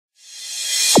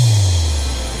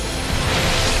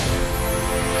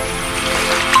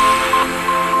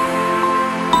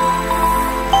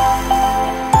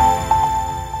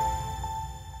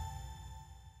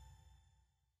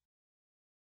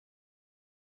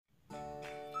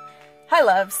Hi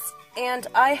loves, and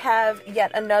I have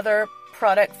yet another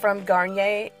product from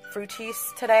Garnier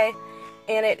Fructis today,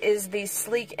 and it is the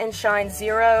Sleek and Shine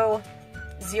Zero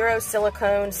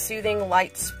Silicone Soothing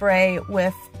Light Spray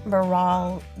with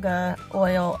Marula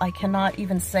Oil. I cannot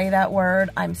even say that word.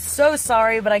 I'm so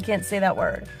sorry, but I can't say that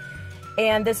word.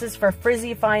 And this is for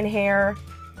frizzy fine hair,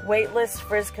 weightless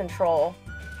frizz control.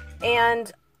 And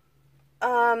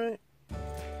I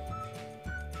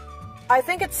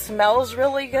think it smells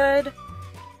really good,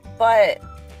 but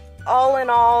all in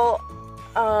all,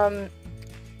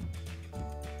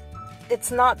 it's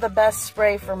not the best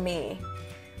spray for me.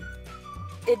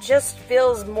 It just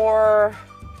feels more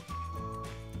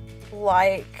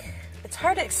like, it's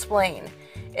hard to explain.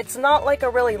 It's not like a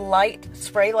really light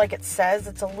spray like it says.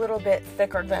 It's a little bit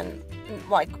thicker than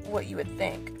like what you would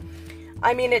think.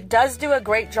 I mean, it does do a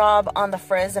great job on the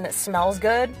frizz and it smells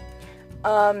good.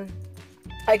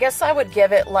 I guess I would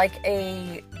give it like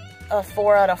a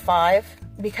 4 out of 5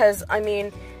 because, I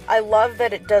mean, I love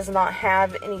that it does not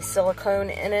have any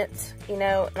silicone in it, you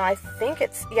know, and I think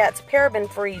it's, yeah, it's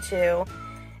paraben-free too,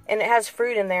 and it has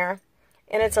fruit in there,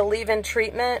 and it's a leave-in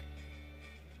treatment.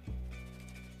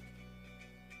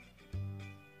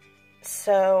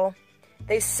 So,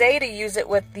 they say to use it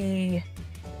with the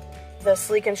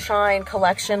Sleek and Shine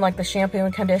collection, like the shampoo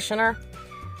and conditioner,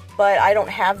 but I don't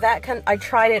have that. I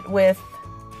tried it with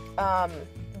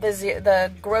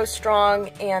the Grow Strong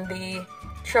and the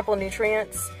Triple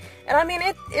Nutrients, and I mean,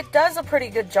 it does a pretty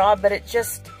good job, but it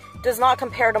just does not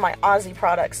compare to my Aussie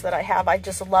products that I have. I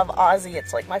just love Aussie.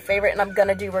 It's like my favorite, and I'm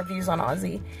gonna do reviews on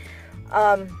Aussie.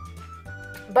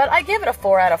 But I give it a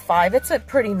 4 out of 5. It's a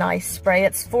pretty nice spray.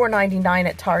 It's $4.99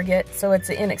 at Target, so it's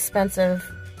an inexpensive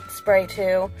spray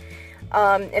too.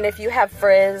 And if you have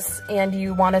frizz and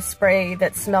you want a spray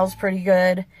that smells pretty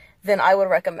good, then I would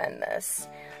recommend this.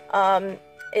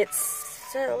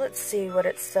 Let's see what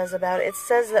it says about it. It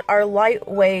says that our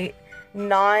lightweight,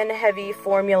 non-heavy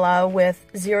formula with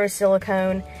zero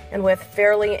silicone and with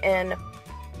fairly and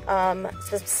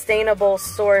sustainable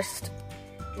sourced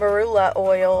Marula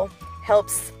Oil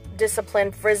helps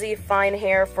discipline frizzy fine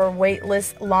hair for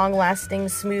weightless, long-lasting,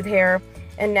 smooth hair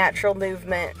and natural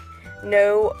movement.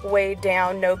 No weigh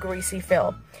down, no greasy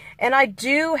feel. And I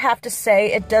do have to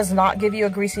say, it does not give you a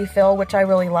greasy feel, which I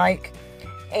really like.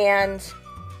 And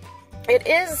it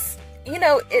is, you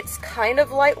know, it's kind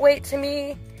of lightweight to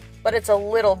me, but it's a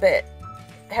little bit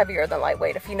heavier than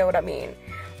lightweight, if you know what I mean.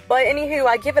 But anywho,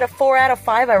 I give it a 4 out of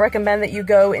 5. I recommend that you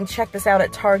go and check this out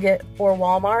at Target or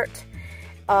Walmart.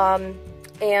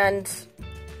 And,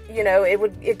 you know,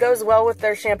 it goes well with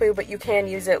their shampoo, but you can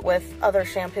use it with other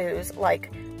shampoos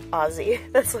like Aussie.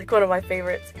 That's like one of my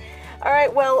favorites.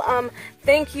 Alright, well,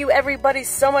 thank you everybody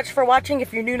so much for watching.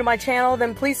 If you're new to my channel,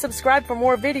 then please subscribe for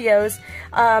more videos.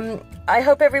 I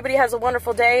hope everybody has a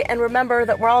wonderful day, and remember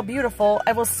that we're all beautiful.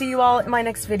 I will see you all in my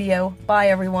next video. Bye,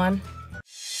 everyone.